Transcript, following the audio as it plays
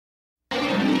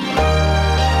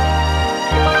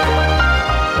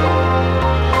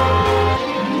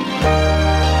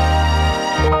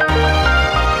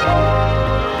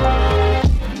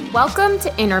Welcome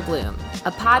to Inner Bloom,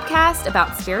 a podcast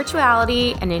about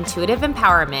spirituality and intuitive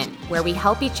empowerment where we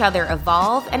help each other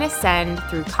evolve and ascend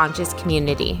through conscious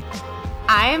community.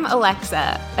 I'm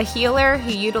Alexa, a healer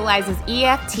who utilizes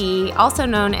EFT, also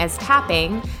known as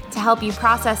tapping, to help you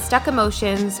process stuck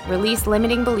emotions, release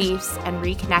limiting beliefs, and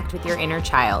reconnect with your inner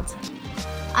child.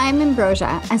 I'm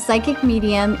Ambrosia, a psychic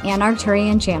medium and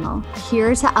Arcturian channel,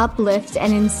 here to uplift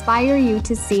and inspire you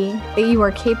to see that you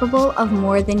are capable of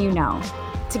more than you know.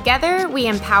 Together, we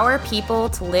empower people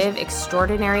to live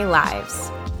extraordinary lives.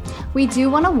 We do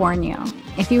want to warn you,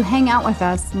 if you hang out with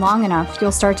us long enough,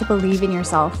 you'll start to believe in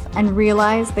yourself and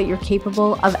realize that you're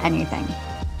capable of anything.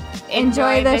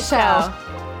 Enjoy the show.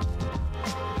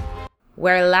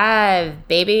 We're live,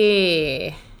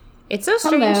 baby. It's so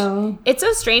strange. Hello. It's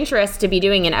so strange for us to be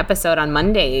doing an episode on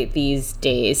Monday these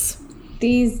days.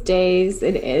 These days,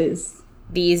 it is.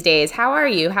 These days. How are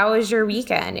you? How was your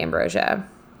weekend, Ambrosia?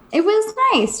 It was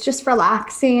nice. Just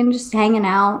relaxing, just hanging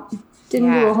out.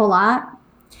 Didn't do a whole lot.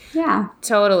 Yeah.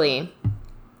 Totally.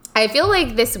 I feel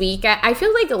like this week, I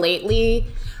feel like lately,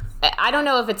 I don't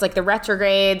know if it's like the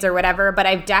retrogrades or whatever, but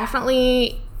I've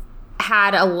definitely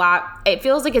had a lot. It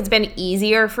feels like it's been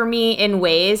easier for me in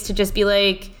ways to just be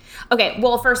like, okay,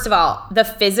 well, first of all, the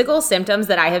physical symptoms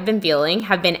that I have been feeling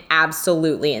have been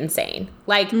absolutely insane.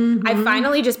 Like, I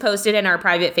finally just posted in our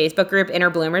private Facebook group, Inner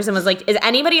Bloomers, and was like, is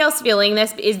anybody else feeling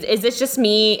this? Is this just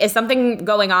me? Is something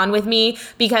going on with me?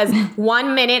 Because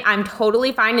 1 minute I'm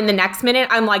totally fine, and the next minute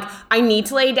I'm like, I need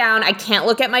to lay down. I can't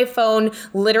look at my phone.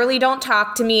 Literally don't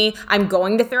talk to me. I'm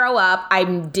going to throw up.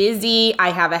 I'm dizzy. I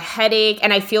have a headache,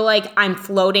 and I feel like I'm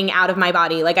floating out of my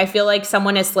body. Like, I feel like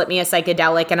someone has slipped me a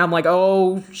psychedelic, and I'm like,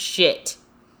 oh, shit.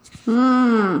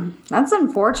 That's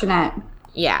unfortunate.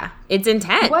 Yeah, it's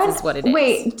intense is what it is.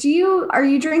 Wait, are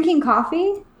you drinking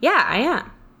coffee? Yeah, I am.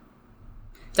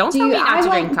 Don't tell me not to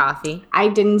drink coffee. I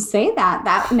didn't say that.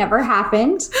 That never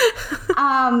happened.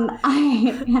 All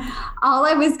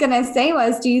I was going to say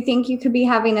was, do you think you could be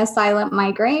having a silent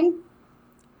migraine?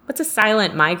 What's a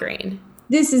silent migraine?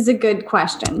 This is a good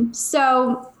question.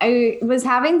 So I was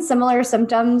having similar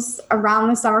symptoms around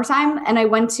the summertime, and I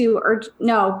went to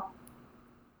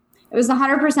it was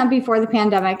 100% before the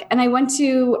pandemic. And I went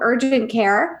to urgent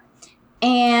care,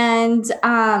 and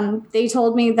they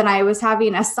told me that I was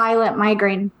having a silent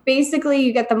migraine. Basically,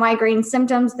 you get the migraine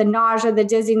symptoms, the nausea, the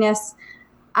dizziness,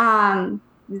 the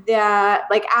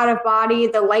like out of body,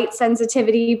 the light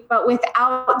sensitivity, but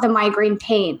without the migraine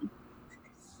pain.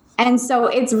 And so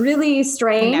it's really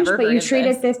strange, but you treat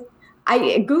it this,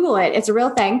 I Google it, it's a real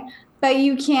thing, but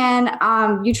you can,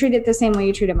 you treat it the same way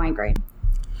you treat a migraine.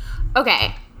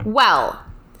 Okay. Well,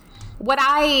 what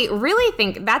I really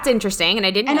think that's interesting, and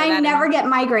I didn't know that. And I never get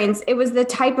migraines. It was the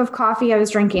type of coffee I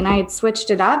was drinking. I had switched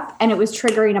it up, and it was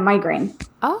triggering a migraine.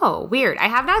 Oh, weird. I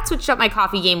have not switched up my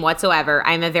coffee game whatsoever.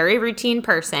 I'm a very routine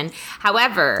person.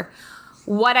 However,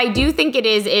 what I do think it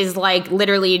is like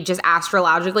literally just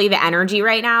astrologically, the energy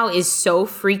right now is so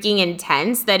freaking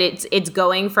intense that it's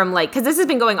going from like, because this has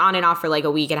been going on and off for like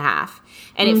a week and a half.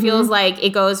 And it feels like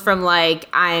it goes from like,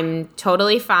 I'm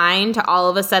totally fine to all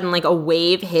of a sudden like a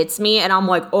wave hits me and I'm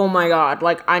like, oh my God,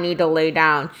 like I need to lay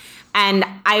down. And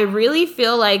I really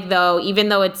feel like though, even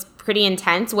though it's pretty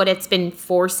intense, what it's been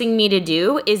forcing me to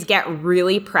do is get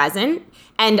really present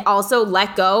and also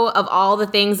let go of all the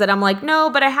things that I'm like, no,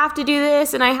 but I have to do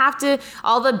this and I have to,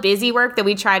 all the busy work that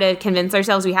we try to convince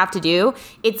ourselves we have to do.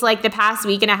 It's like the past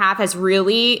week and a half has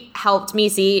really helped me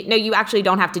see, no, you actually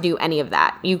don't have to do any of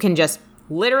that. You can just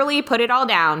literally put it all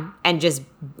down and just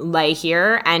lay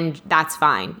here and that's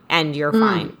fine. And you're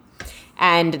fine.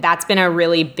 And that's been a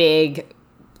really big,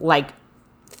 like,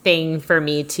 thing for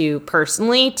me to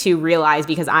personally to realize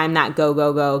because I'm that go,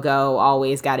 go, go, go,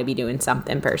 always got to be doing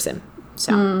something person.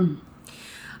 So,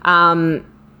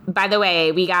 by the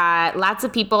way, we got lots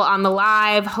of people on the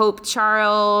live. Hope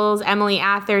Charles, Emily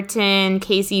Atherton,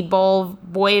 Casey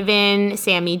Boyvin,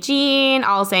 Sammy Jean,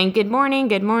 all saying good morning,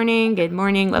 good morning, good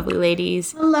morning, lovely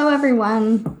ladies. Hello,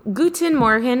 everyone. Guten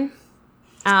Morgen.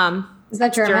 Is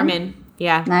that German? German.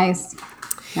 Yeah. Nice.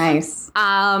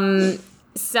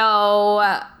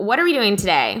 So what are we doing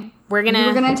today? We're going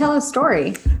to tell a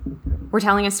story. We're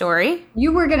telling a story?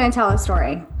 You were going to tell a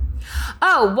story.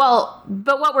 Oh, well,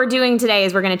 but what we're doing today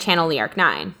is we're going to channel the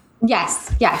Arc-9. Yes.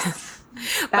 That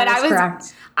is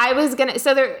correct. I was going to,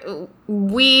 so I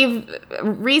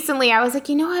was like,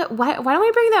 you know what, why don't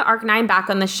we bring the Arc-9 back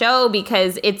on the show?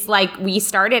 Because it's like we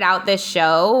started out this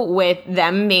show with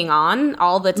them being on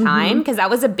all the time because that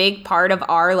was a big part of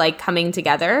our like coming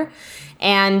together.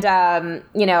 And,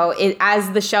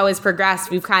 as the show has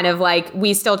progressed, we've kind of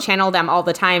we still channel them all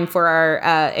the time for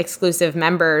our exclusive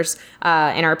members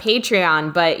in our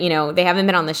Patreon, but, they haven't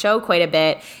been on the show quite a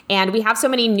bit. And we have so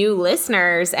many new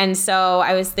listeners. And so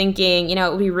I was thinking, it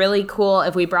would be really cool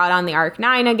if we brought on the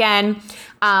Arc-9 again.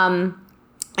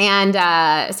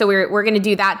 So we're going to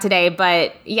do that today.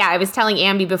 But yeah, I was telling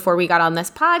Ambi before we got on this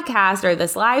podcast or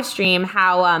this live stream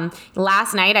how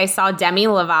last night I saw Demi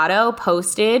Lovato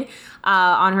posted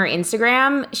on her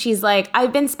Instagram. She's like,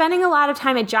 I've been spending a lot of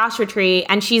time at Joshua Tree.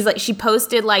 And she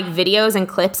posted videos and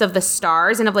clips of the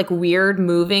stars and of weird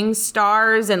moving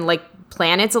stars and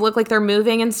planets that look like they're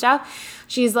moving and stuff.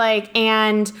 She's like,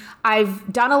 and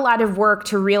I've done a lot of work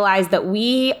to realize that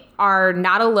we are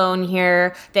not alone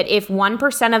here, that if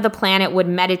 1% of the planet would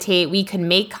meditate, we could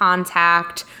make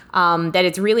contact, that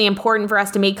it's really important for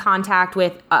us to make contact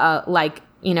with,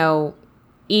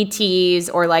 ETs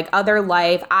or other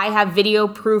life. I have video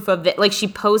proof of that. She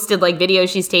posted videos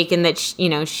she's taken that,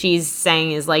 she's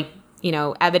saying is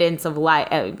evidence of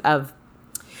life,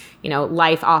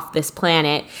 life off this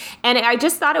planet. And I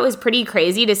just thought it was pretty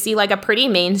crazy to see a pretty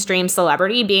mainstream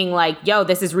celebrity being yo,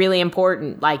 this is really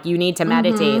important. You need to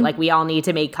meditate. We all need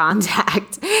to make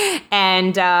contact.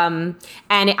 And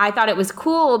I thought it was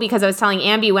cool because I was telling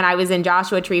Ambi when I was in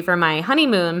Joshua Tree for my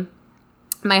honeymoon,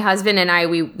 my husband and I,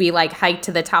 we hiked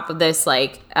to the top of this,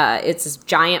 it's this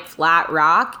giant flat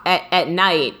rock at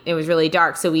night. It was really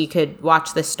dark, so we could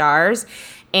watch the stars.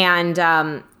 And,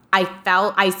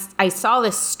 I saw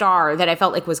this star that I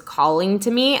felt was calling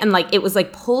to me, and it was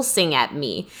pulsing at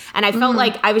me. And I felt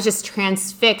I was just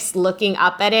transfixed looking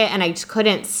up at it, and I just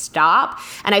couldn't stop.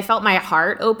 And I felt my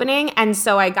heart opening. And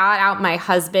so I got out my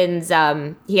husband's,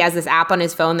 he has this app on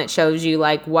his phone that shows you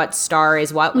what star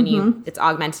is what when it's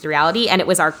augmented reality. And it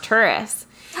was Arcturus.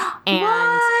 And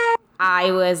What?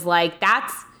 I was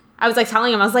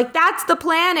telling him, I was that's the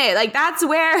planet. That's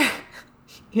where,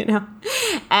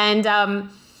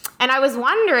 And I was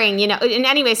wondering, and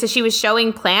anyway, so she was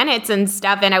showing planets and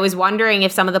stuff, and I was wondering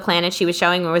if some of the planets she was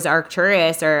showing was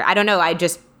Arcturus, or I don't know. I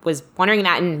just was wondering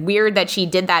that, and weird that she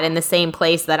did that in the same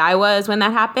place that I was when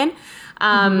that happened.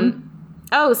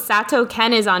 Oh, Sato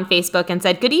Ken is on Facebook and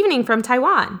said, "Good evening from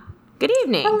Taiwan." Good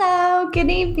evening. Hello, good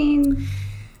evening.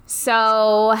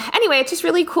 So anyway, it's just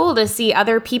really cool to see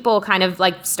other people kind of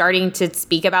starting to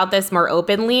speak about this more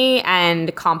openly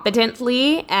and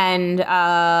competently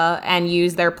and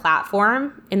use their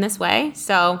platform in this way.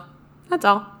 So that's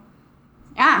all.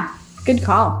 Yeah, good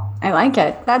call. I like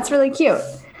it. That's really cute.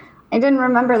 I didn't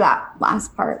remember that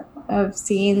last part of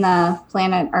seeing the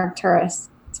planet Arcturus.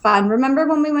 It's fun. Remember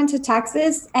when we went to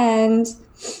Texas and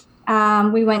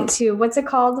we went to, what's it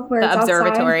called? Where the it's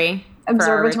observatory. Outside?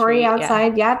 Observatory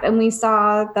outside, yeah. Yep. And we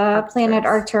saw the planet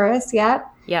Arcturus, yep.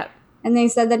 Yep. And they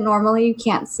said that normally you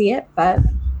can't see it, but...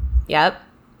 Yep.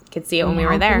 Could see it when we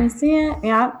were there. Can see it,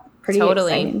 yeah. Pretty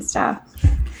exciting stuff.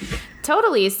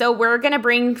 Totally. So we're going to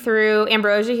bring through,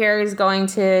 Ambrosia here is going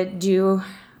to do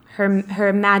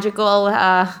her magical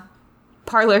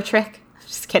parlor trick.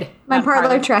 Just kidding. My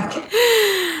parlor trick.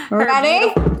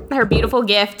 Ready? Her beautiful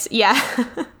gift. Yeah.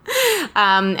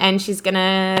 And she's going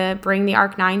to bring the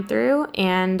Arc-9 through.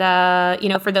 And,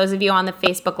 for those of you on the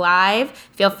Facebook Live,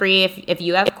 feel free if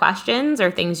you have questions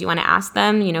or things you want to ask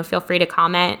them, feel free to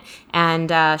comment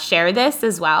and share this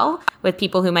as well with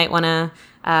people who might want to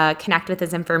connect with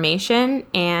this information.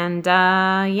 And,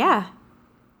 yeah.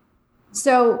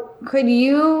 So could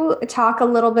you talk a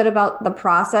little bit about the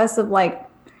process of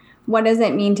what does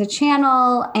it mean to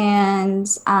channel and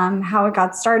how it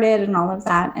got started and all of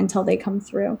that until they come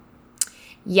through?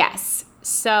 Yes.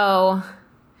 So,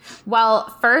 well,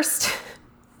 first,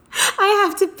 I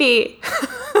have to pee.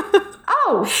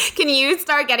 Oh. Can you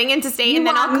start getting into state and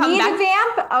then I'll come back?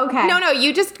 Vamp? Okay. No,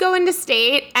 you just go into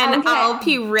state and I'll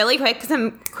pee really quick because I'm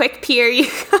a quick peer, you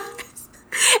guys.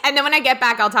 And then when I get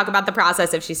back, I'll talk about the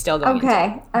process if she's still going.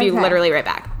 Okay. Be literally right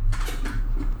back.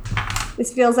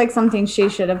 This feels like something she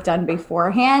should have done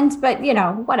beforehand, but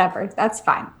whatever. That's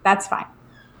fine. That's fine.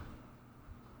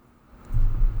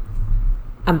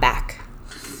 I'm back.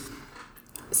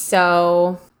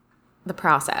 So, the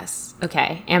process.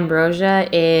 Okay. Ambrosia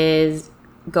is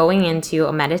going into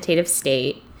a meditative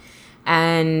state,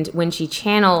 and when she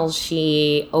channels,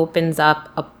 she opens up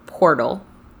a portal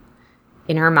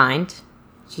in her mind.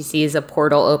 She sees a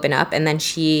portal open up, and then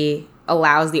she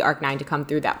allows the Arc-9 to come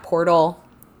through that portal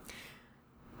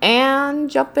and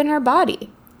jump in her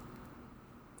body.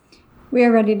 We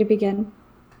are ready to begin.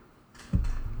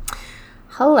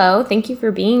 Hello, thank you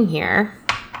for being here.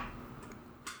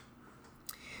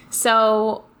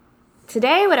 So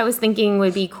Today, what I was thinking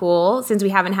would be cool, since we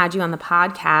haven't had you on the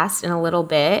podcast in a little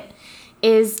bit,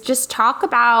 is just talk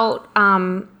about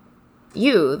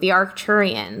you, the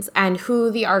Arcturians, and who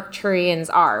the Arcturians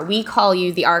are. We call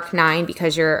you the Arc-9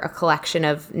 because you're a collection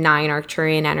of 9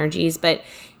 Arcturian energies, but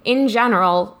in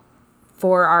general,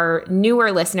 for our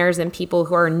newer listeners and people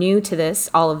who are new to this,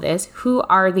 all of this, who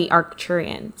are the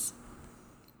Arcturians?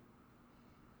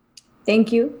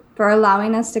 Thank you for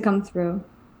allowing us to come through.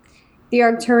 The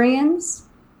Arcturians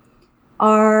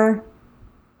are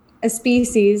a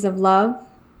species of love.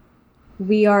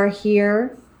 We are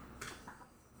here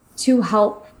to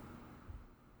help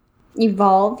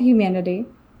evolve humanity.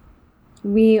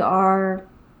 We are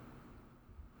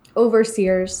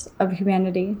overseers of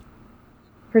humanity,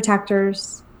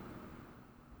 protectors.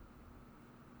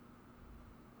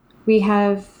 We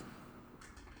have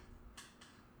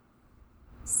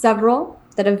several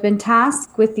that have been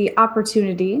tasked with the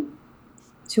opportunity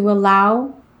to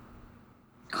allow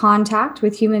contact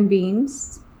with human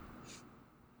beings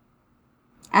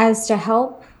as to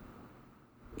help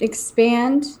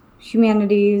expand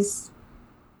humanity's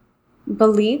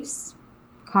beliefs,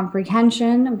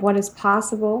 comprehension of what is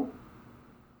possible,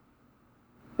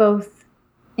 both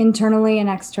internally and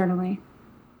externally.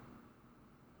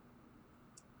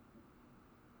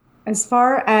 As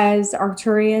far as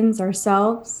Arcturians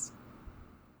ourselves,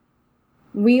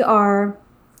 we are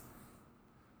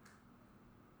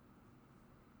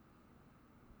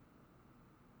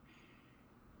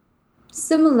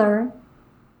similar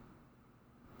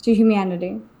to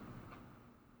humanity.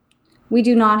 We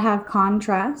do not have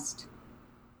contrast.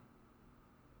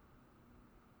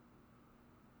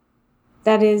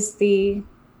 That is the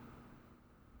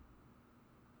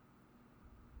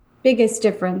biggest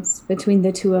difference between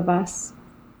the two of us.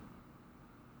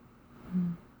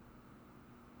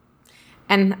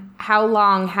 And how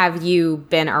long have you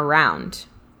been around?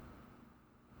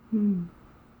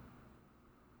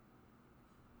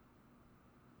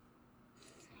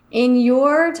 In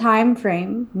your time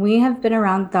frame, we have been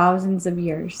around thousands of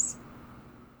years.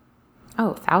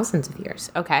 Oh, thousands of years.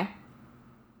 Okay.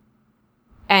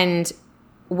 And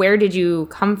where did you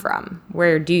come from?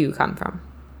 Where do you come from?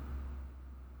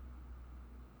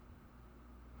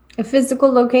 A physical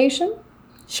location?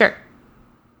 Sure.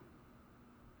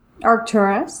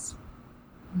 Arcturus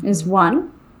is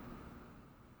one.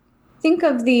 Think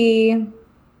of the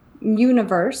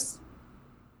universe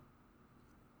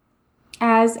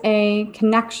as a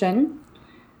connection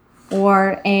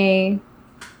or a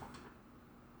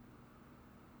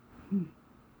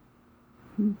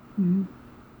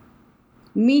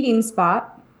meeting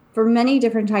spot for many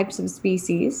different types of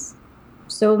species.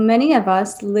 So many of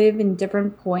us live in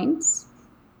different points.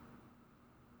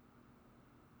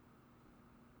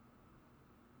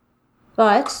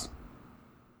 But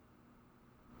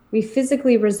we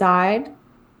physically reside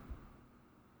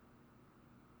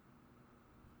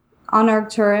on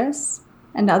Arcturus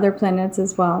and other planets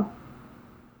as well.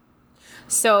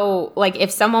 So, like, if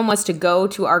someone was to go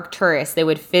to Arcturus, they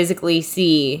would physically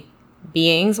see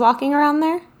beings walking around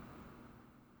there?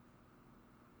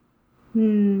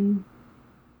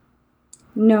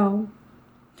 No.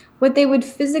 What they would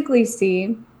physically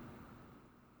see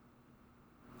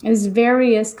is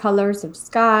various colors of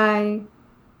sky,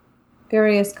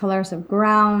 various colors of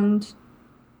ground,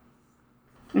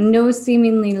 and no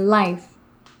seemingly life.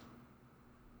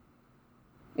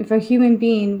 If a human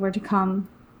being were to come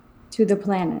to the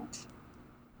planet,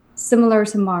 similar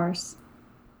to Mars.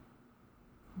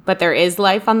 But there is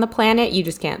life on the planet, you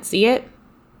just can't see it?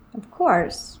 Of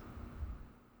course.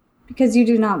 Because you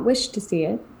do not wish to see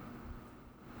it.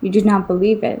 You do not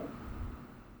believe it.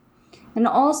 And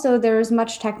also there is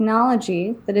much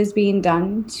technology that is being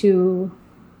done to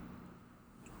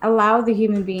allow the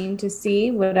human being to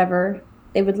see whatever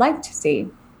they would like to see.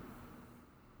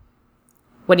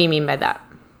 What do you mean by that?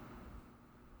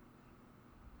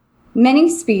 Many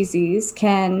species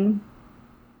can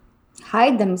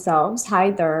hide themselves,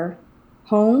 hide their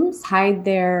homes, hide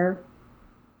their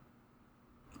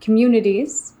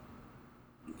communities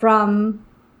from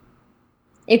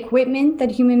equipment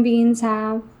that human beings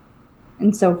have,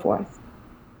 and so forth.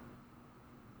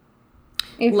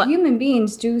 If human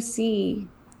beings do see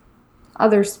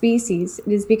other species,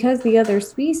 it is because the other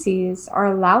species are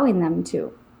allowing them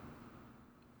to.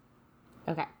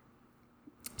 Okay.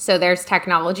 So there's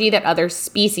technology that other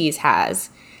species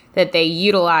has that they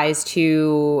utilize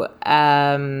to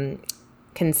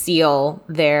conceal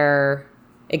their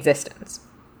existence.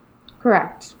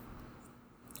 Correct.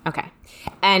 Okay.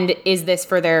 And is this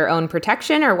for their own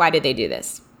protection, or why did they do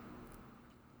this?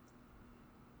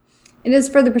 It is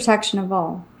for the protection of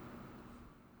all.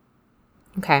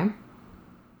 Okay.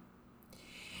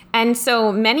 And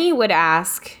so many would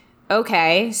ask,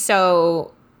 okay,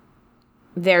 so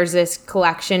there's this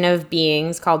collection of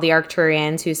beings called the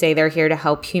Arcturians who say they're here to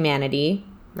help humanity,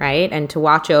 right? And to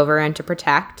watch over and to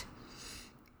protect.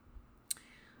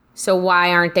 So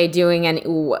why aren't they doing any?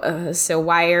 So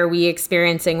why are we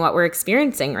experiencing what we're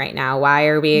experiencing right now? Why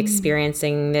are we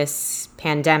experiencing this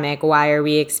pandemic? Why are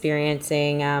we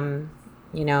experiencing,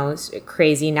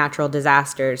 crazy natural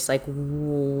disasters? Like,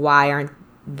 why aren't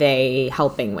they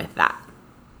helping with that?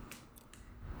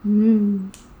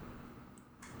 And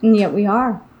yet we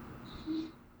are.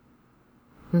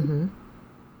 Mm-hmm.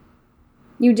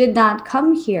 You did not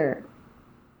come here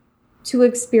to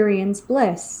experience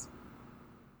bliss.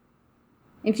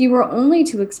 If you were only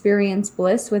to experience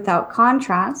bliss without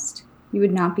contrast, you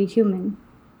would not be human.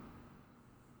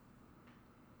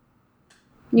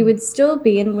 You would still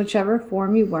be in whichever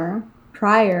form you were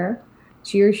prior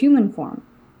to your human form.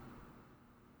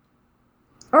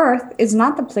 Earth is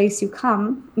not the place you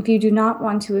come if you do not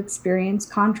want to experience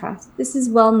contrast. This is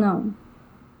well known.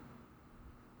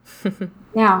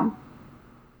 Now,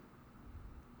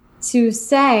 to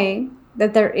say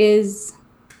that there is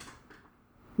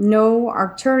no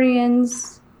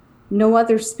Arcturians, no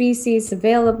other species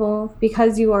available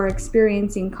because you are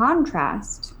experiencing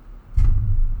contrast,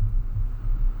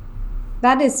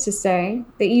 that is to say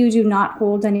that you do not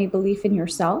hold any belief in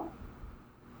yourself,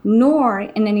 nor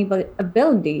in any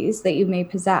abilities that you may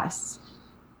possess.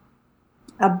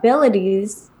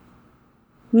 Abilities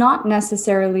not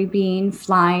necessarily being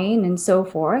flying and so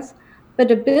forth,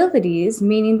 but abilities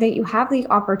meaning that you have the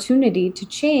opportunity to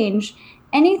change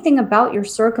anything about your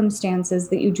circumstances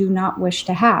that you do not wish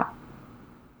to have.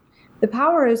 The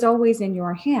power is always in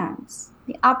your hands.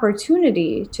 The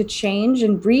opportunity to change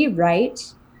and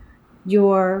rewrite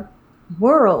your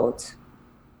world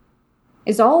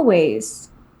is always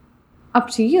up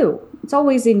to you. It's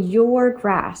always in your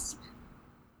grasp.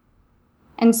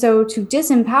 And so to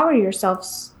disempower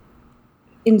yourself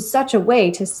in such a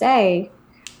way to say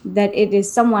that it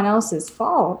is someone else's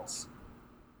fault,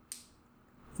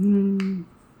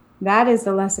 that is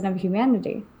the lesson of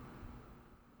humanity.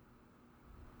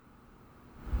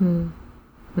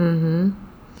 Mm-hmm.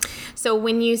 So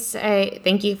when you say,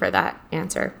 thank you for that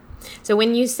answer. So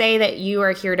when you say that you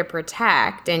are here to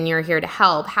protect and you're here to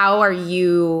help, how are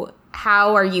you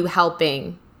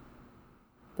helping?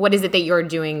 What is it that you're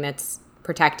doing that's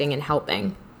protecting and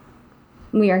helping?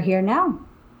 We are here now,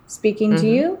 speaking to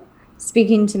you,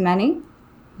 speaking to many,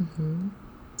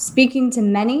 speaking to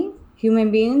many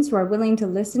human beings who are willing to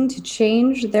listen to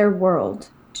change their world,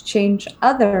 to change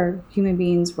other human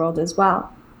beings' world as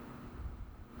well.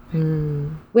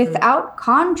 Without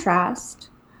contrast,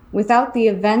 without the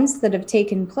events that have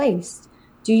taken place,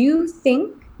 do you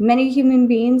think many human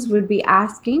beings would be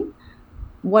asking,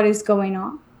 what is going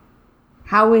on?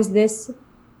 How is this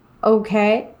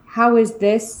okay? How is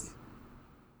this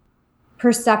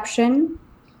perception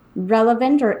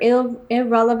relevant or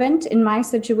irrelevant in my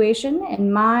situation,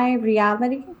 in my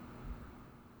reality?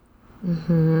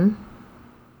 No,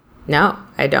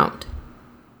 I don't.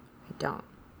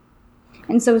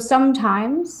 And so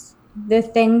sometimes the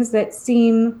things that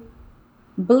seem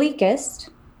bleakest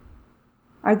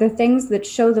are the things that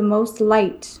show the most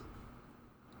light,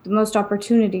 the most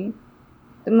opportunity,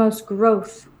 the most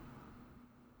growth.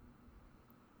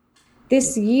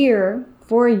 This year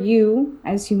for you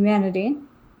as humanity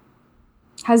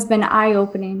has been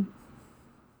eye-opening,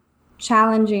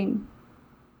 challenging,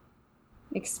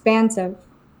 expansive.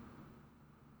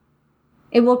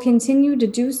 It will continue to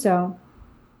do so.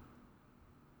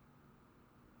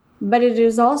 But it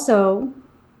is also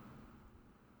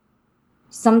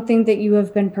something that you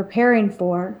have been preparing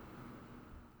for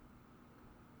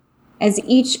as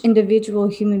each individual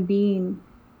human being.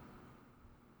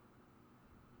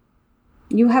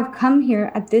 You have come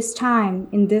here at this time,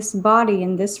 in this body,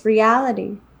 in this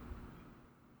reality,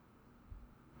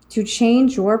 to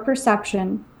change your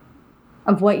perception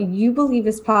of what you believe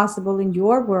is possible in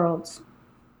your world.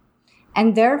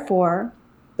 And therefore,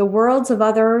 the worlds of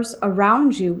others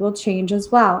around you will change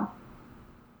as well.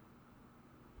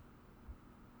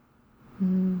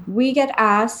 We get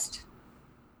asked,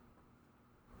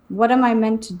 what am I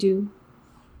meant to do?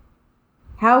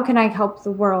 How can I help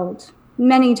the world?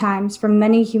 Many times from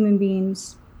many human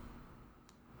beings.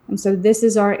 And so this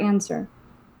is our answer.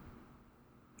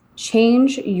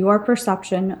 Change your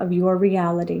perception of your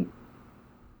reality.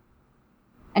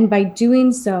 And by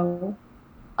doing so,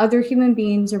 other human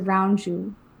beings around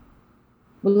you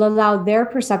will allow their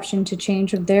perception to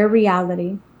change of their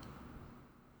reality.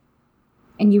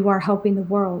 And you are helping the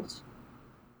world,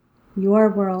 your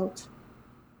world,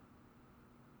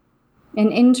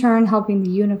 and in turn helping the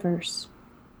universe.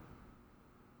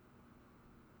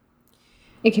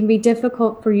 It can be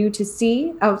difficult for you to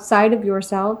see outside of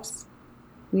yourselves.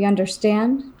 We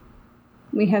understand.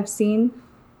 We have seen.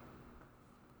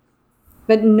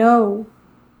 But know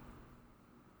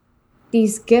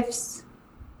these gifts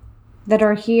that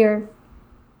are here,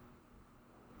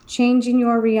 changing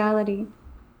your reality,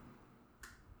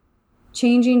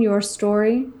 changing your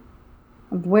story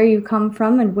of where you come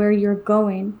from and where you're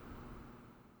going.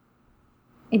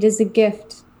 It is a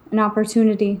gift, an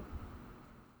opportunity.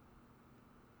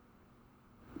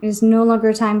 It is no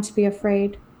longer time to be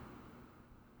afraid.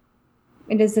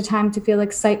 It is the time to feel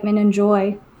excitement and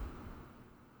joy.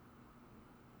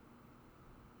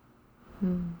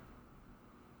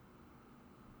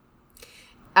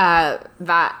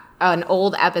 That an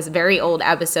old episode, very old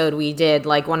episode we did,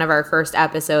 like one of our first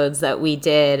episodes that we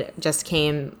did, just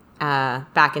came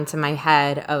back into my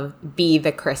head of be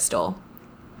the crystal.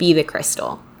 Be the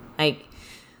crystal. Like,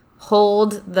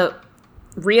 hold the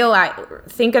real,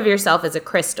 think of yourself as a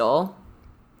crystal,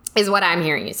 is what I'm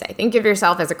hearing you say. Think of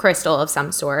yourself as a crystal of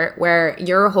some sort where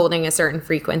you're holding a certain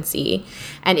frequency.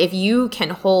 And if you can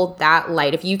hold that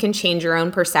light, if you can change your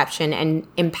own perception and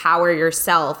empower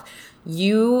yourself,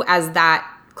 you as that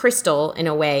crystal, in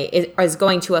a way, is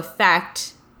going to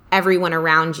affect everyone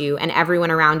around you and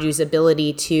everyone around you's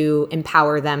ability to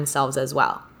empower themselves as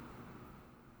well.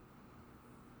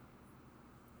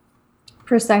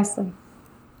 Precisely.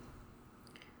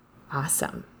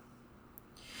 Awesome.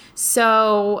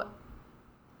 So,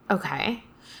 okay.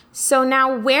 So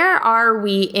now where are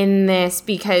we in this?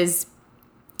 Because,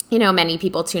 you know, many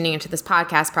people tuning into this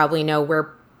podcast probably know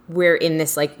we're in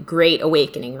this like great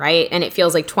awakening, right? And it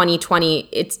feels like 2020,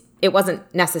 it wasn't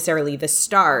necessarily the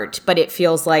start, but it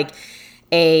feels like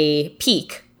a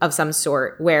peak of some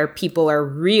sort where people are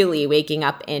really waking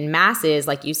up in masses,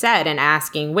 like you said, and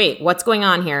asking, wait, what's going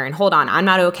on here? And hold on, I'm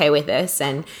not okay with this,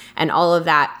 and all of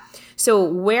that. So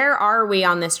where are we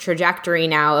on this trajectory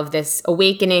now of this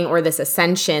awakening or this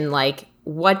ascension? Like,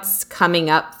 what's coming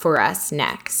up for us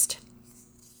next?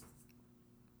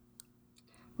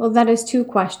 Well, that is two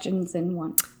questions in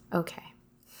one. Okay.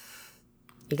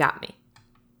 You got me.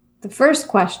 The first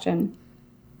question,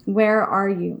 where are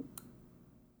you?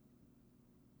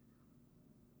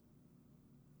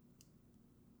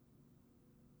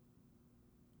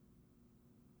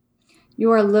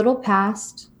 You are a little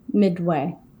past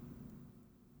midway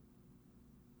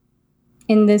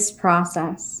in this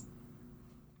process.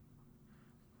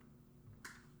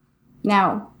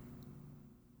 Now,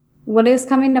 what is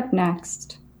coming up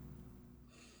next?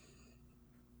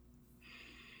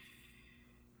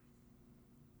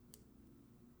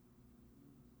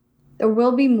 There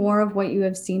will be more of what you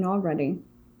have seen already.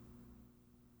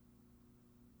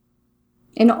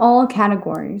 In all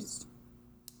categories,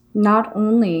 not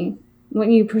only what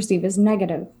you perceive as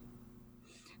negative,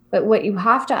 but what you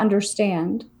have to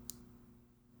understand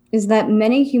is that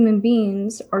many human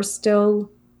beings are still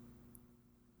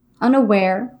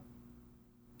unaware,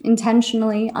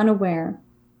 intentionally unaware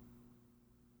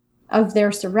of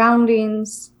their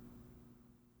surroundings,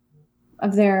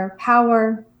 of their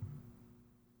power,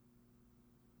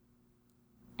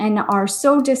 and are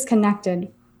so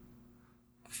disconnected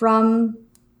from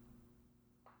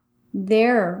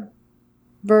their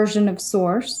version of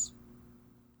source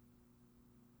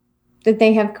that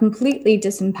they have completely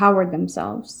disempowered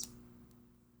themselves.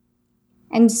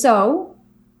 And so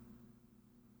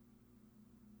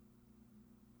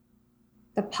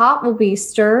the pot will be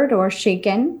stirred or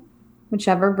shaken,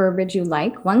 whichever verbiage you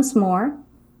like, once more,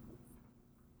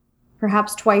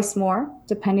 perhaps twice more,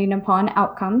 depending upon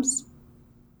outcomes,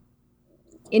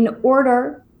 in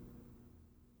order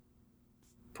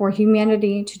for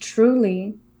humanity to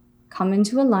truly come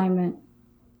into alignment,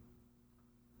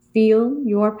 feel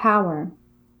your power,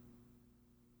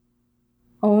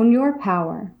 own your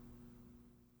power,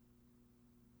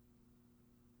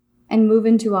 and move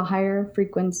into a higher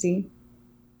frequency.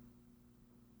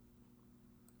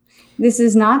 This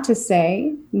is not to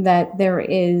say that there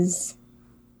is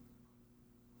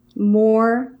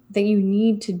more that you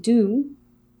need to do.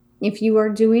 If you are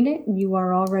doing it, you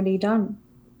are already done.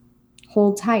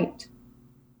 Hold tight.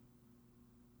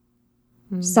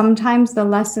 Sometimes the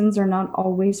lessons are not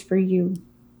always for you.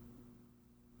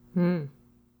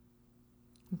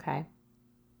 Okay.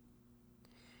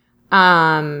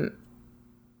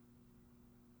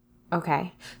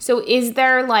 Okay. So is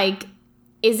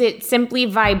it simply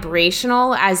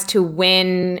vibrational as to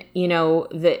when,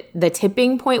 the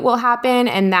tipping point will happen,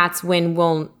 and that's when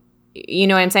we'll you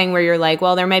know what I'm saying, where you're like,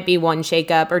 well, there might be one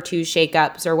shakeup or two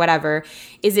shakeups or whatever.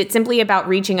 Is it simply about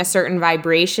reaching a certain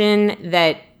vibration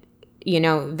that, you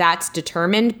know, that's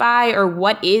determined by, or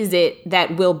what is it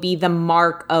that will be the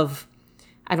mark of,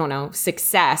 I don't know,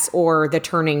 success or the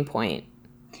turning point?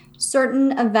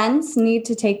 Certain events need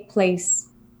to take place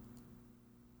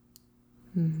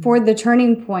for the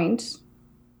turning point,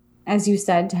 as you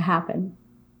said, to happen.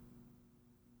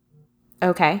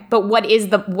 Okay. But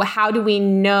how do we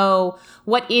know,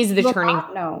 what is the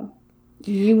turning?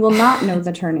 You will not know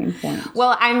the turning point.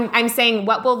 Well, I'm saying,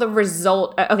 what will the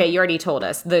result, okay, you already told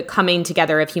us, the coming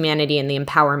together of humanity and the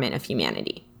empowerment of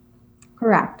humanity.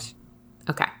 Correct.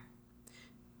 Okay.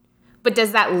 But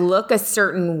does that look a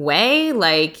certain way?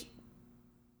 Like,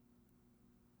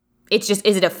 it's just,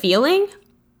 is it a feeling?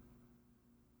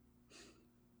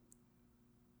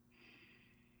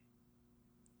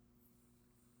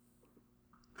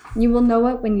 You will know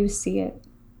it when you see it,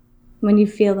 when you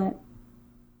feel it.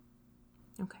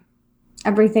 Okay.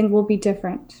 Everything will be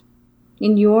different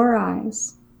in your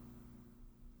eyes.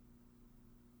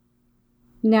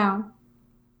 Now,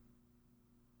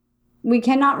 we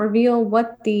cannot reveal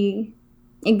what the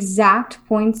exact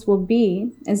points will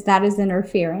be, as that is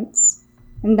interference,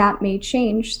 and that may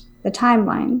change the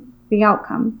timeline, the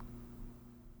outcome.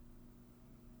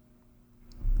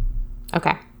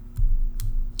 Okay.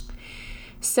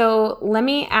 So let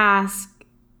me ask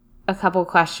a couple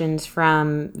questions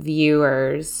from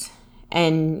viewers.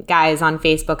 And guys on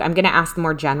Facebook, I'm going to ask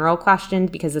more general questions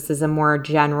because this is a more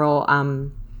general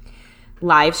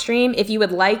live stream. If you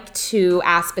would like to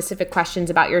ask specific questions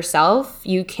about yourself,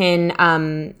 you can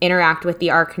interact with the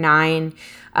Arc9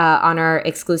 on our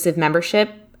exclusive membership,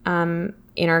 in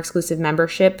our exclusive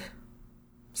membership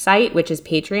site, which is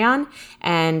Patreon.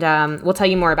 And we'll tell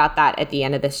you more about that at the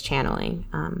end of this channeling.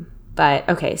 But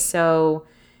okay, so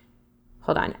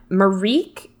hold on.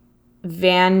 Marieke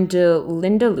van de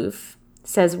Lindeloof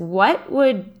says, what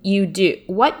do you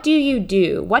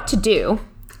do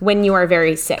when you are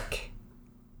very sick?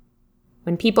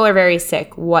 When people are very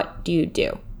sick, what do you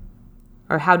do?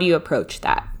 Or how do you approach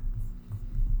that?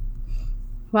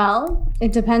 Well,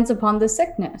 it depends upon the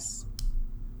sickness.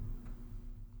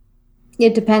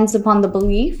 It depends upon the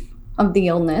belief of the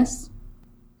illness.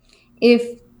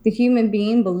 If the human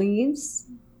being believes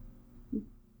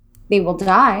they will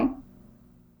die,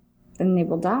 then they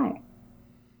will die.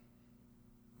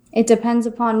 It depends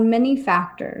upon many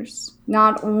factors,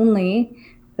 not only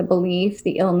the belief,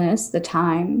 the illness, the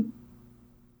time,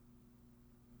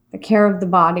 the care of the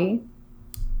body,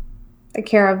 the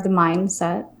care of the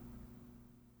mindset.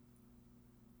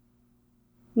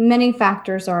 Many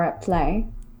factors are at play.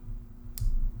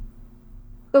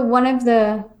 But one of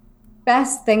the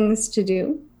best things to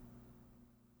do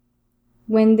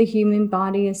when the human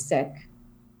body is sick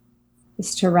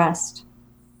is to rest.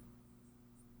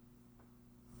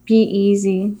 Be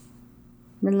easy,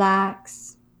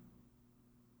 relax,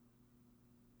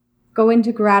 go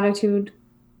into gratitude.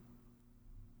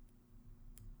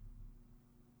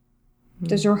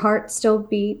 Does your heart still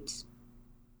beat?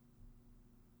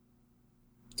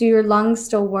 Do your lungs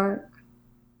still work?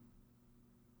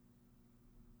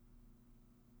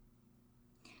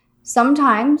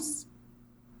 Sometimes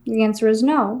the answer is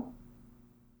no,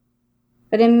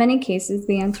 but in many cases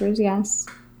the answer is yes.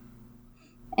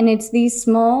 And it's these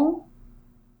small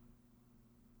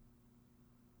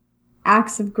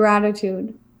acts of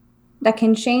gratitude that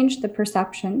can change the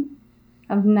perception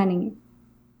of many.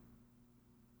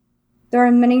 There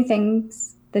are many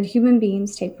things that human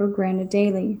beings take for granted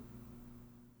daily.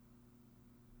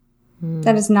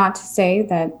 That is not to say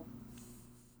that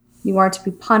you are to be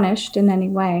punished in any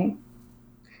way,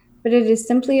 but it is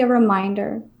simply a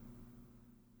reminder.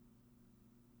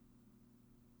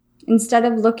 Instead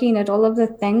of looking at all of the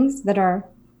things that are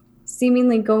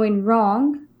seemingly going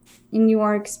wrong in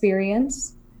your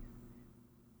experience,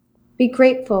 be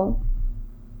grateful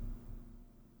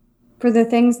for the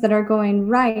things that are going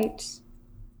right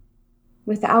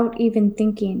without even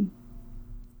thinking.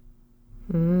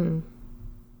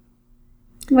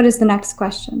 What is the next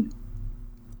question?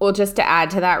 Well, just to add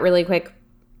to that really quick,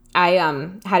 I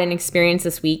had an experience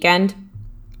this weekend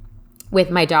with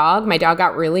my dog. My dog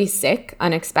got really sick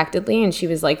unexpectedly, and she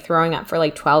was like throwing up for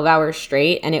like 12 hours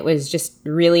straight. And it was just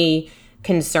really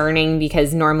concerning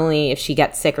because normally if she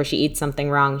gets sick or she eats something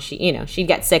wrong, she'd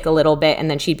get sick a little bit and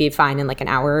then she'd be fine in like an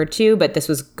hour or two. But this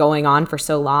was going on for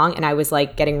so long, and I was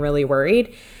like getting really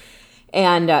worried.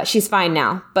 And she's fine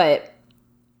now. But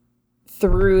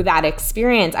through that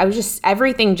experience,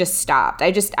 everything just stopped.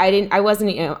 I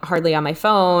wasn't hardly on my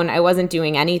phone. I wasn't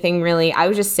doing anything really. I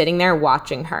was just sitting there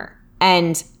watching her.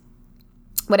 And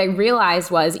what I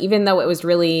realized was, even though it was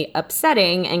really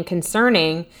upsetting and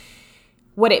concerning,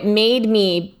 what it made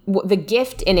me, the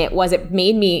gift in it was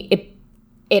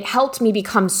it helped me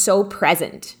become so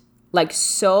present, like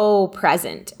so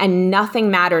present, and nothing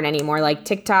mattered anymore. Like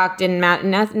TikTok didn't matter.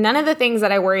 None of the things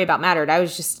that I worry about mattered. I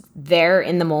was just there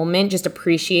in the moment, just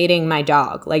appreciating my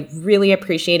dog, like really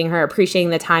appreciating her, appreciating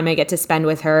the time I get to spend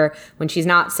with her when she's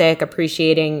not sick,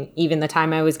 appreciating even the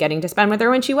time I was getting to spend with her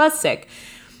when she was sick,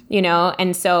 you know?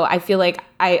 And so I feel like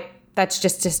that's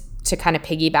just to kind of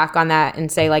piggyback on that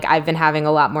and say, like, I've been having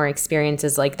a lot more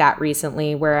experiences like that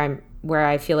recently where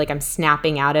I feel like I'm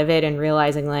snapping out of it and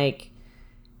realizing, like,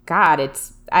 God,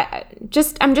 I'm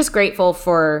just grateful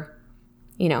for,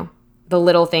 you know, the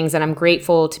little things, and I'm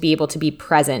grateful to be able to be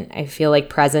present. I feel like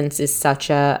presence is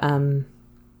such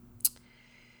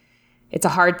it's a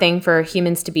hard thing for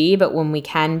humans to be, but when we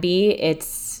can be,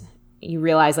 you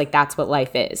realize, like, that's what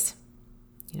life is,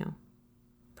 you know,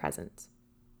 presence.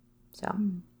 So.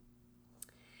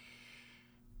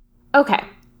 Okay,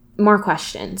 more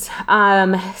questions.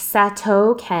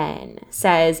 Sato Ken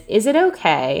says, is it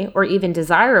okay or even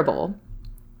desirable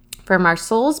from our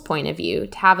soul's point of view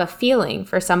to have a feeling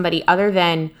for somebody other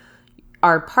than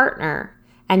our partner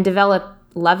and develop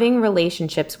loving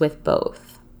relationships with both?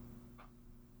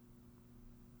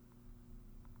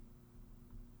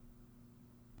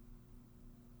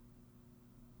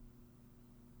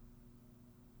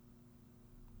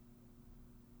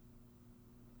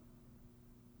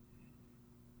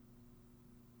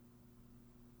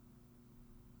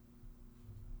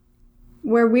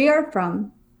 Where we are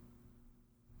from,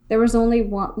 there was only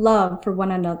one love for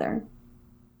one another.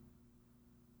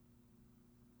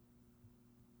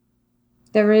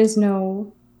 There is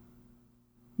no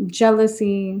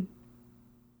jealousy,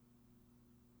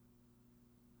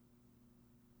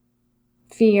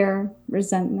 fear,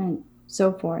 resentment,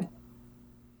 so forth.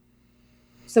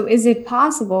 So is it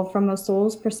possible from a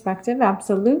soul's perspective?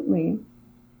 Absolutely.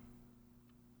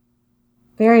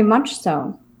 Very much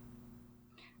so.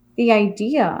 The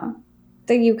idea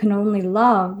that you can only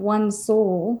love one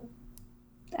soul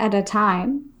at a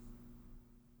time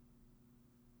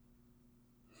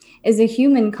is a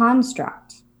human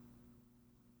construct.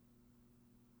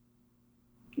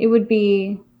 It would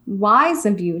be wise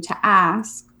of you to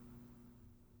ask,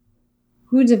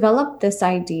 who developed this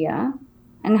idea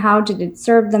and how did it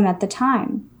serve them at the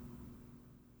time?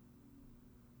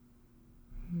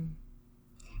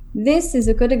 This is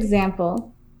a good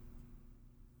example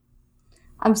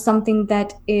of something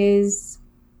that is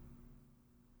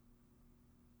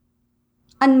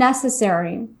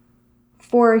unnecessary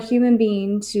for a human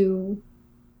being to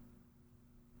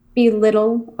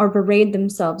belittle or berate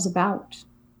themselves about.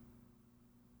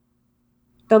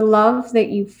 The love that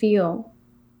you feel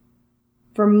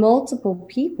for multiple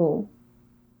people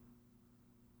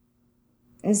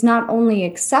is not only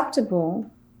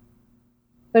acceptable,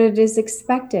 but it is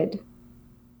expected.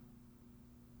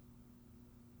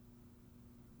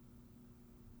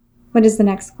 What is the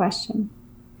next question?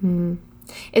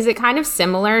 Is it kind of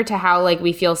similar to how, like,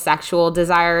 we feel sexual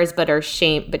desires but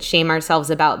shame ourselves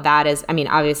about that? As, I mean,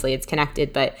 obviously it's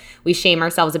connected, but we shame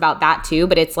ourselves about that too.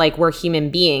 But it's like, we're human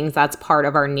beings. That's part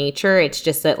of our nature. It's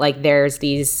just that, like, there's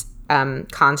these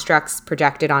constructs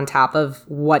projected on top of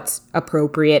what's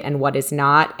appropriate and what is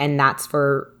not. And that's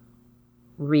for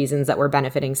reasons that we're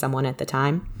benefiting someone at the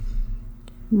time.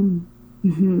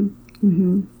 Mm-hmm.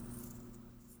 Mm-hmm.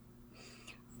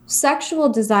 Sexual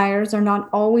desires are not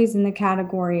always in the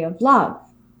category of love.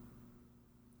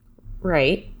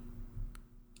 Right.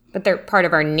 But they're part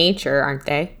of our nature, aren't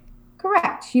they?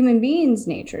 Correct. Human beings'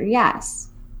 nature, yes.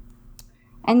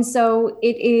 And so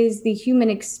it is the human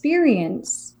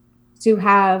experience to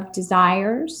have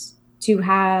desires, to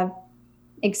have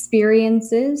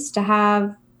experiences, to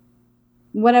have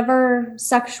whatever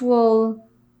sexual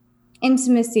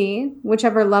intimacy,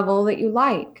 whichever level that you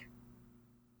like.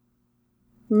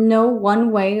 No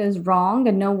one way is wrong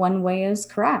and no one way is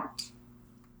correct.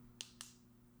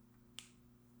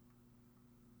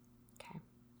 Okay.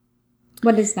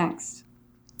 What is next?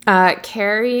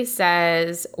 Carrie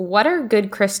says, what are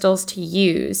good crystals to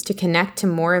use to connect to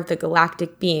more of the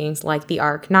galactic beings like the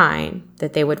Arc-9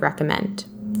 that they would recommend?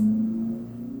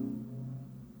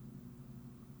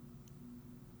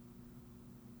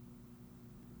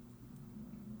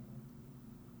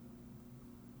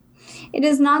 It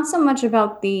is not so much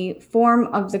about the form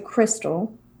of the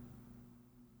crystal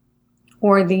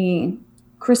or the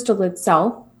crystal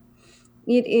itself.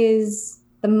 It is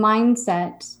the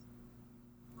mindset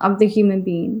of the human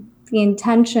being, the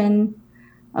intention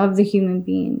of the human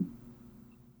being.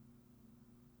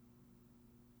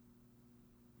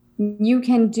 you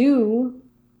can do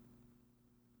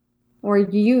or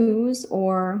use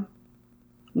or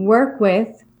work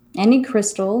with any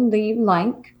crystal that you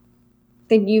like,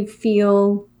 that you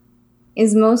feel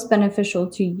is most beneficial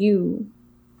to you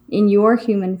in your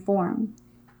human form.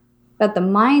 But the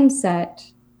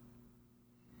mindset,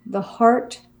 the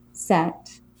heart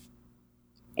set,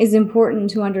 is important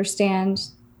to understand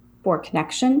for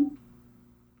connection,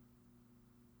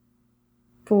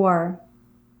 for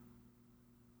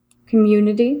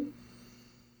community,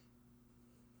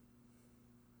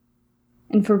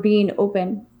 and for being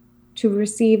open to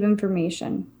receive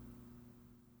information.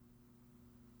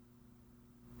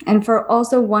 And for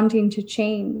also wanting to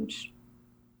change.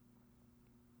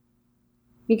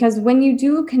 Because when you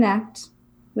do connect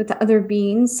with other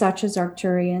beings, such as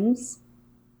Arcturians,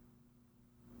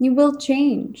 you will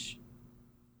change.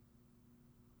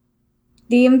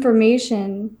 The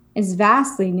information is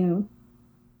vastly new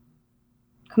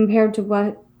compared to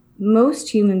what most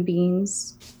human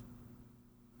beings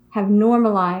have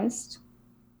normalized.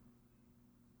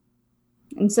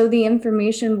 And so the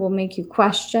information will make you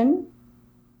question,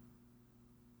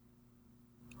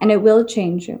 and it will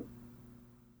change you.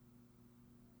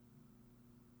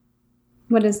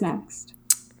 What is next?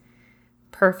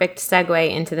 Perfect segue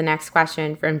into the next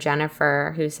question from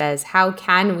Jennifer, who says, how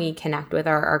can we connect with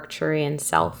our Arcturian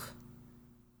self?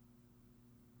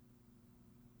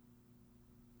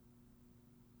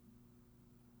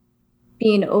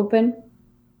 Being open.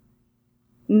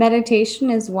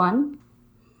 Meditation is one.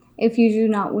 If you do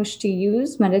not wish to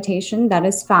use meditation, that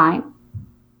is fine.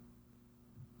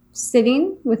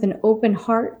 Sitting with an open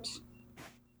heart.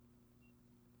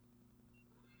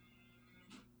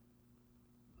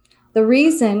 The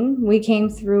reason we came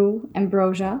through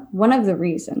Ambrosia, one of the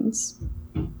reasons,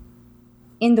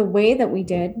 in the way that we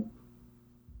did,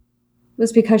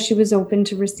 was because she was open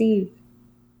to receive.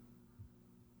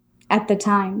 At the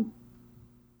time,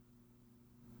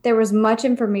 there was much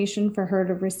information for her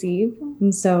to receive,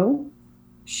 and so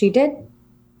she did.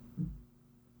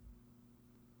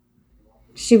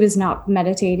 She was not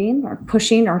meditating or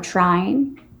pushing or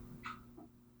trying.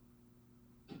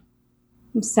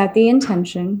 Set the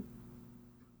intention.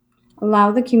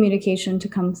 Allow the communication to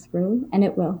come through, and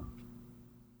it will.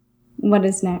 What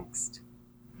is next?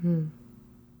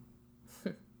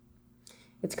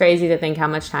 It's crazy to think how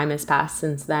much time has passed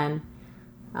since then.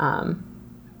 I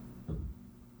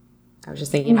was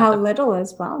just thinking and how little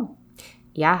as well.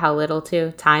 Yeah, how little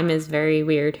too. Time is very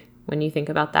weird when you think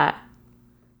about that.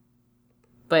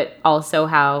 But also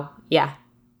how,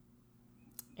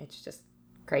 it's just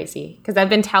crazy. Because I've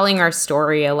been telling our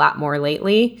story a lot more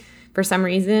lately for some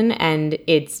reason. And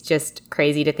it's just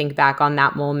crazy to think back on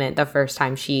that moment, the first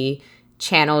time she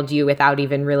channeled you without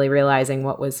even really realizing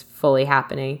what was fully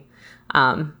happening.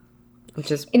 It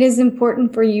is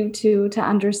important for you to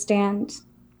understand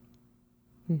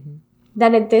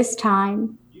that at this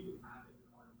time,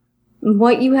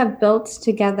 what you have built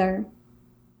together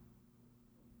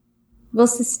will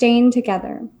sustain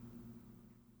together.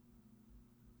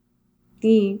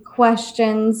 The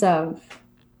questions of,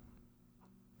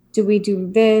 do we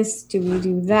do this? Do we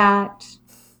do that?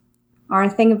 Are a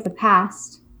thing of the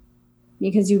past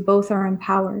because you both are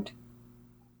empowered.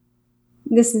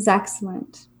 This is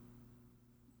excellent.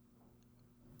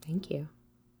 Thank you.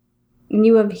 And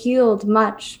you have healed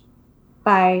much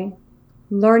by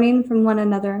learning from one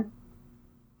another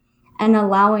and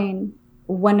allowing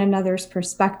one another's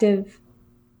perspective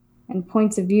and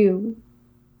points of view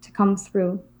to come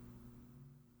through.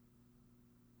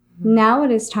 Now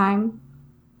it is time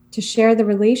to share the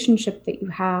relationship that you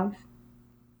have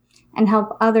and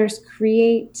help others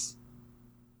create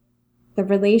the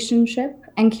relationship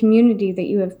and community that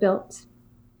you have built.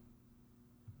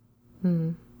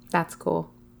 That's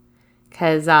cool.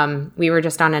 Because we were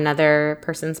just on another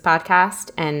person's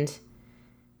podcast, and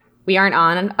we aren't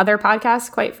on other podcasts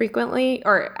quite frequently,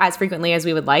 or as frequently as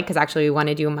we would like, because actually we want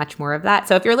to do much more of that.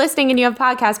 So if you're listening and you have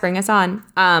podcasts, bring us on.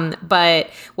 But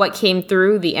what came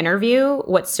through the interview,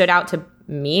 what stood out to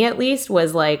me at least,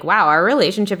 was like, wow, our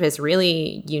relationship is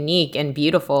really unique and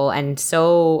beautiful and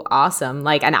so awesome.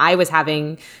 Like, and I was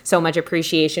having so much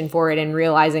appreciation for it and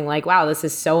realizing like, wow, this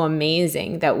is so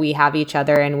amazing that we have each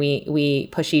other and we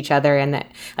push each other, and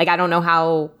that, like, I don't know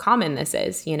how common this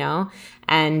is, you know?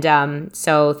 And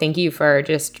so thank you for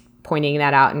just pointing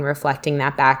that out and reflecting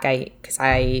that back. Because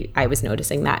I was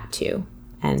noticing that too.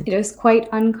 And it is quite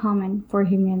uncommon for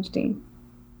humanity.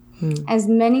 As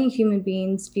many human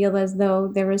beings feel as though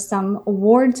there is some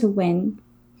award to win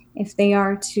if they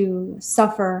are to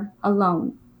suffer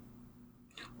alone,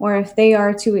 or if they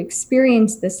are to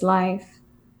experience this life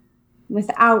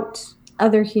without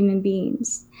other human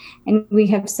beings. And we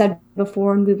have said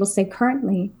before, and we will say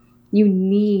currently, you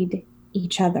need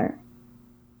each other.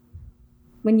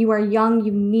 When you are young,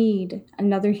 you need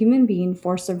another human being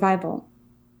for survival.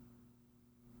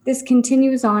 This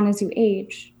continues on as you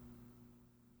age.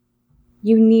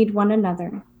 You need one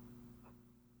another.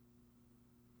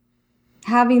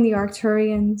 Having the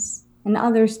Arcturians and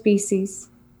other species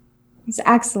is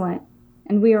excellent,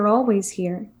 and we are always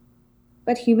here.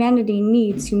 But humanity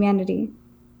needs humanity.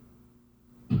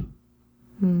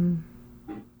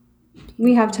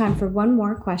 We have time for one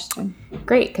more question.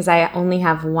 Great, because I only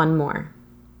have one more.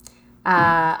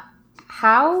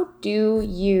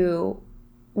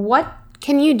 What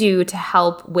can you do to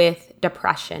help with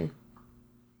depression?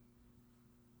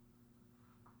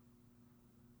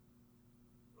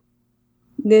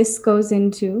 This goes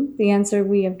into the answer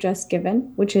we have just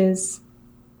given, which is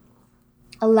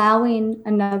allowing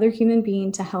another human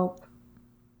being to help.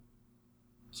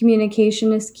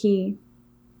 Communication is key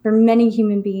for many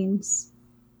human beings.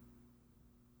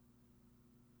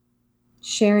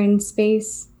 Sharing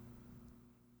space,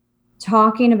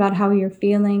 talking about how you're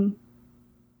feeling.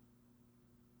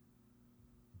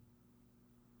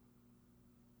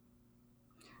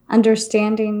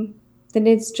 Understanding that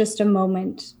it's just a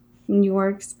moment in your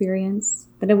experience,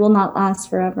 that it will not last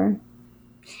forever.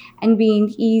 And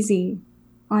being easy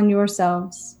on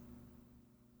yourselves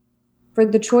for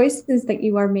the choices that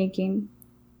you are making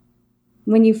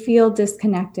when you feel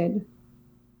disconnected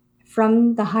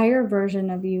from the higher version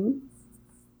of you,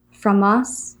 from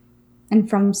us, and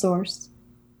from Source.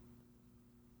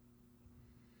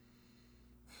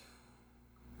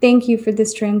 Thank you for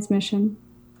this transmission.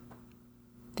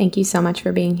 Thank you so much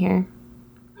for being here.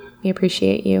 We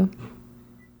appreciate you.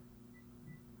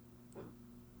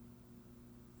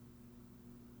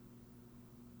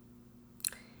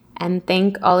 And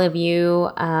thank all of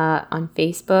you on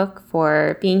Facebook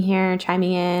for being here,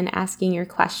 chiming in, asking your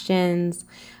questions.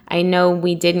 I know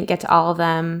we didn't get to all of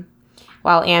them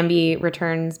while Ambi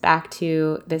returns back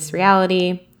to this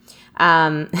reality.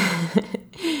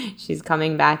 She's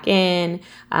coming back in.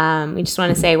 We just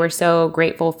want to say we're so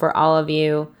grateful for all of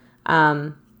you.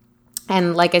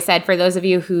 And like I said, for those of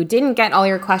you who didn't get all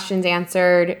your questions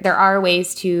answered, there are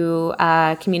ways to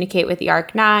communicate with the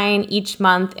Arc9 each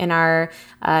month in our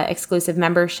exclusive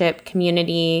membership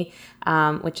community,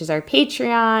 which is our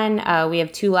Patreon. We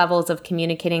have 2 levels of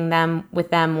communicating with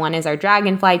them. One is our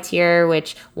Dragonfly tier,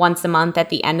 which once a month at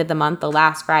the end of the month, the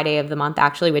last Friday of the month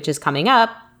actually, which is coming up.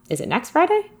 Is it next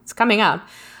Friday? It's coming up.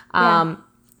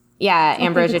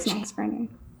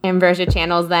 Ambrosia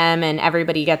channels them, and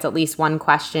everybody gets at least one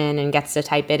question and gets to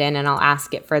type it in, and I'll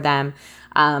ask it for them.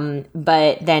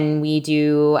 But then we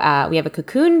have a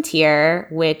Cocoon tier,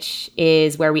 which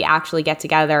is where we actually get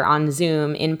together on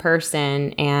Zoom in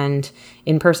person on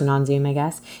Zoom, I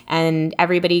guess. And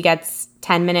everybody gets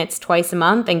 10 minutes twice a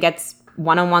month and gets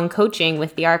one-on-one coaching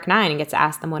with the Arc9 and gets to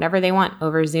ask them whatever they want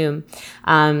over Zoom,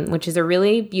 which is a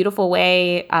really beautiful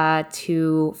way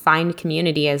to find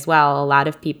community as well. A lot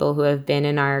of people who have been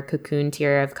in our Cocoon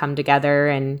tier have come together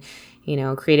and,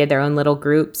 created their own little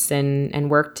groups and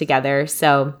worked together.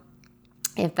 So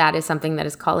if that is something that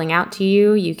is calling out to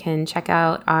you, you can check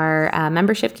out our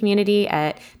membership community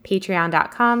at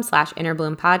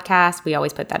patreon.com/InnerBloomPodcast. We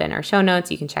always put that in our show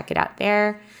notes. You can check it out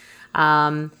there.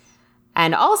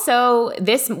 And also,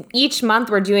 each month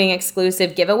we're doing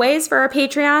exclusive giveaways for our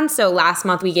Patreon. So last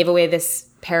month we gave away this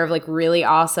pair of really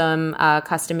awesome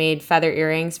custom-made feather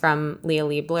earrings from Leah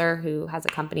Liebler, who has a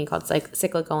company called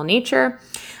Cyclical Nature.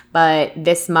 But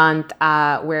this month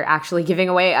we're actually giving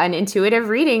away an intuitive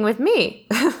reading with me.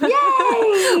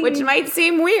 Yay! Which might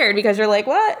seem weird because you're like,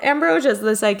 what? Ambrosia's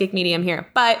the psychic medium here.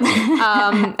 But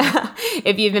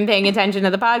if you've been paying attention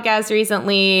to the podcast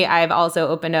recently, I've also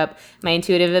opened up my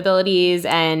intuitive abilities,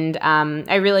 and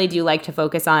I really do like to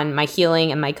focus on my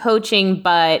healing and my coaching,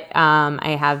 but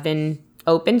I have been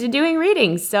open to doing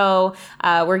readings. So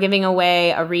we're giving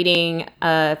away a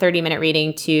 30-minute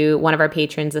reading to one of our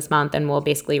patrons this month, and we'll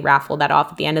basically raffle that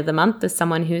off at the end of the month with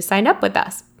someone who's signed up with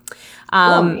us.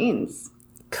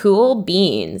 Cool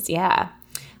beans, yeah.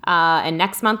 And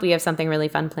next month we have something really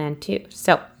fun planned too.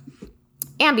 So,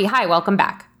 Ambi, hi, welcome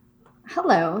back.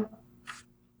 Hello.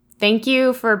 Thank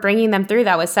you for bringing them through.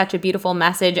 That was such a beautiful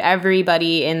message.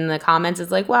 Everybody in the comments is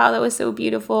like, wow, that was so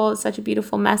beautiful. Such a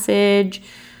beautiful message.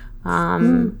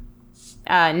 Nellie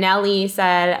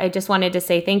said, I just wanted to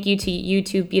say thank you to you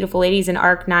two beautiful ladies in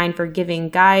Arc9 for giving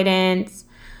guidance.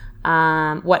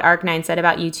 What Arc9 said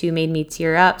about you two made me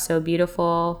tear up. So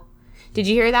beautiful. Did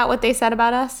you hear that, what they said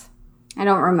about us? I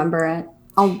don't remember it.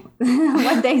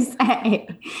 What'd they say?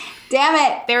 Damn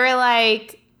it. They were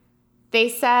like, They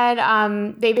said,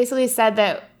 they basically said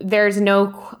that there's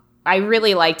no, I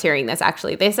really liked hearing this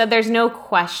actually. They said there's no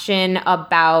question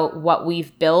about what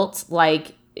we've built.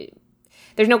 Like,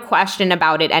 there's no question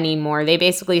about it anymore. They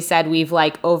basically said we've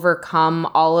like overcome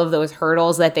all of those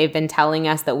hurdles that they've been telling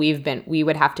us that we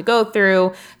would have to go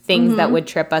through, things that would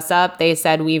trip us up. They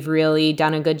said we've really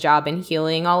done a good job in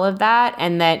healing all of that,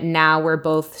 and that now we're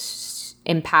both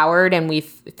empowered and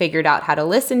we've figured out how to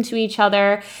listen to each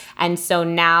other. And so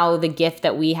now the gift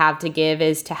that we have to give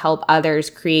is to help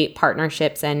others create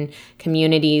partnerships and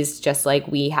communities just like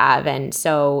we have. And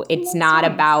so it's not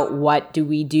about what do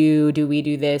we do? Do we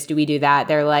do this? Do we do that?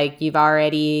 They're like, you've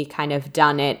already kind of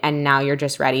done it and now you're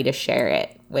just ready to share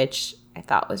it, which I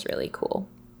thought was really cool.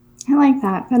 I like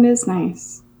that. That is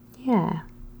nice. Yeah.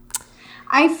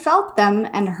 I felt them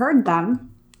and heard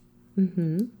them.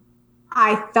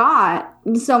 I thought,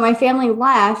 so my family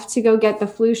left to go get the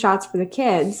flu shots for the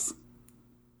kids.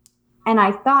 And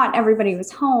I thought everybody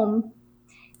was home.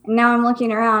 And now I'm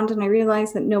looking around and I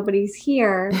realize that nobody's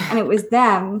here. And it was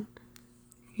them.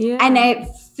 Yeah. And I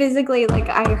physically, like,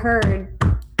 I heard,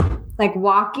 like,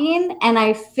 walking. And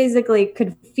I physically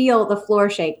could feel the floor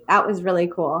shake. That was really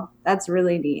cool. That's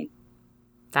really neat.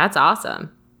 That's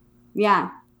awesome. Yeah.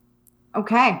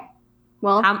 Okay.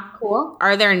 Well, cool.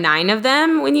 Are there 9 of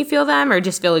them when you feel them, or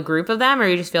just feel a group of them, or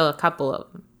you just feel a couple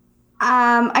of them?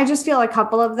 I just feel a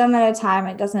couple of them at a time.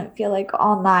 It doesn't feel like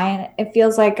all 9. It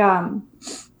feels like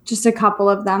just a couple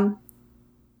of them.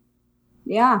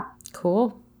 Yeah.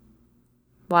 Cool.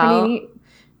 Wow.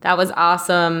 That was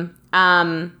awesome.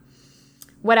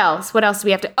 What else? What else do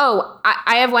we have to? Oh,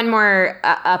 I have one more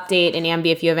update. And Ambi,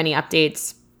 if you have any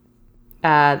updates,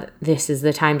 this is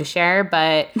the time to share.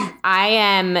 But I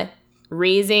am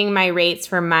raising my rates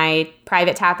for my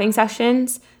private tapping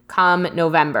sessions come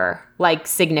November, like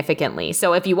significantly.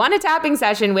 So if you want a tapping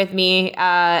session with me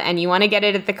and you want to get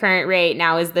it at the current rate,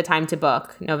 now is the time to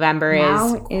book. November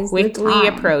is quickly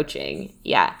approaching.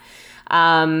 Yeah.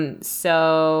 Carrie,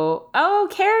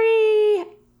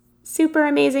 super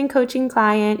amazing coaching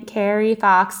client, Carrie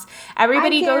Fox.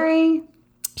 Everybody Carrie.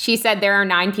 She said there are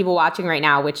 9 people watching right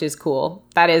now, which is cool.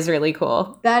 That is really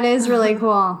cool. That is really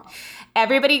cool.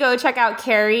 Everybody go check out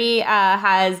Carrie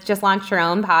has just launched her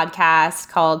own podcast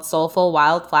called Soulful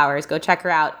Wildflowers. Go check her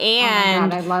out.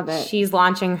 And oh my God, I love it. She's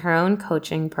launching her own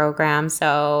coaching program.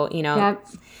 So,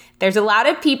 there's a lot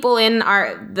of people in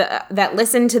that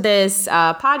listen to this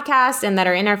podcast and that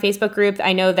are in our Facebook group.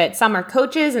 I know that some are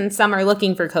coaches and some are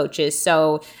looking for coaches.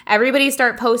 So everybody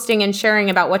start posting and sharing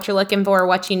about what you're looking for,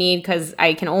 what you need, because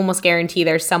I can almost guarantee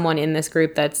there's someone in this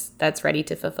group that's ready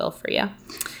to fulfill for you.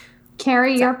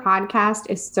 Carrie, your podcast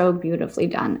is so beautifully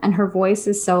done. And her voice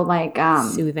is so like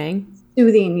soothing.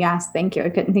 Soothing, yes. Thank you.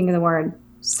 I couldn't think of the word.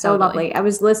 So totally. Lovely. I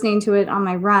was listening to it on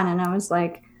my run and I was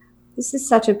like, this is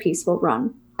such a peaceful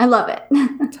run. I love it.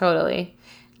 Totally.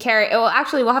 Carrie, well,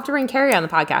 actually, we'll have to bring Carrie on the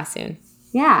podcast soon.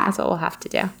 Yeah. That's what we'll have to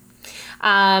do.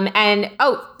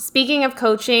 Speaking of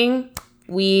coaching,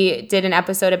 we did an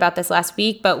episode about this last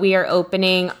week, but we are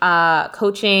opening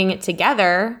coaching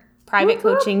together, private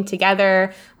coaching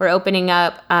together. We're opening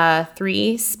up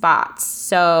 3 spots.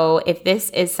 So if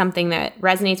this is something that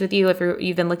resonates with you, if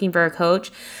you've been looking for a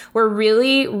coach, we're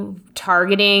really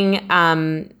targeting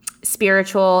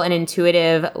spiritual and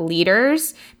intuitive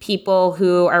leaders, people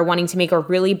who are wanting to make a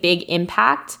really big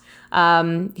impact,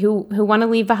 who want to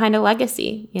leave behind a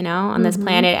legacy, on this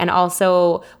planet, and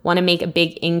also want to make a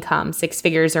big income, 6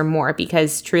 figures or more,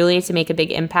 because truly to make a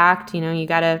big impact, you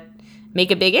got to make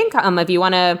a big income if you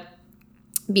want to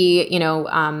be,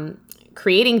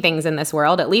 creating things in this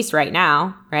world, at least right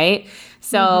now, right?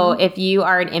 So if you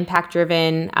are an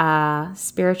impact-driven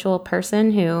spiritual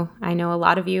person, who I know a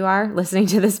lot of you are listening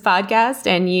to this podcast,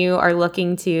 and you are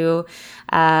looking to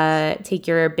take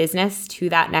your business to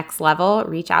that next level,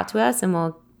 reach out to us and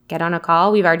we'll get on a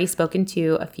call. We've already spoken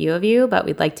to a few of you, but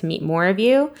we'd like to meet more of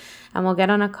you, and we'll get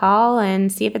on a call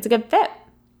and see if it's a good fit.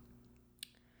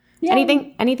 Yeah.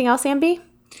 Anything else, Ambi?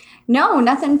 No,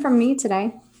 nothing from me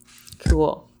today.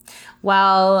 Cool.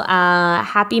 Well,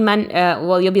 happy Monday.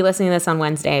 Well, you'll be listening to this on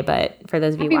Wednesday, but for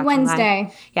those of you watching Wednesday.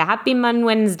 Live, happy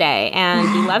Wednesday.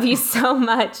 And we love you so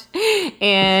much.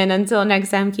 And until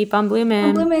next time, keep on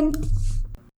blooming.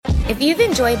 If you've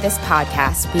enjoyed this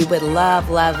podcast, we would love,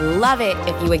 love, love it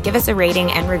if you would give us a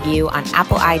rating and review on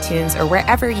Apple iTunes or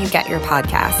wherever you get your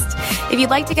podcast. If you'd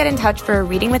like to get in touch for a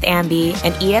reading with Ambi,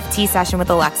 an EFT session with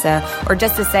Alexa, or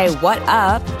just to say what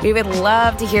up, we would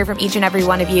love to hear from each and every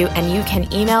one of you, and you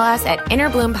can email us at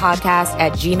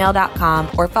innerbloom.podcast@gmail.com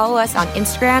or follow us on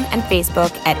Instagram and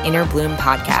Facebook at Innerbloom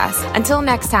Podcast. Until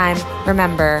next time,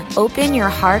 remember, open your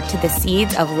heart to the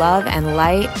seeds of love and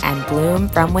light and bloom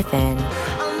from within.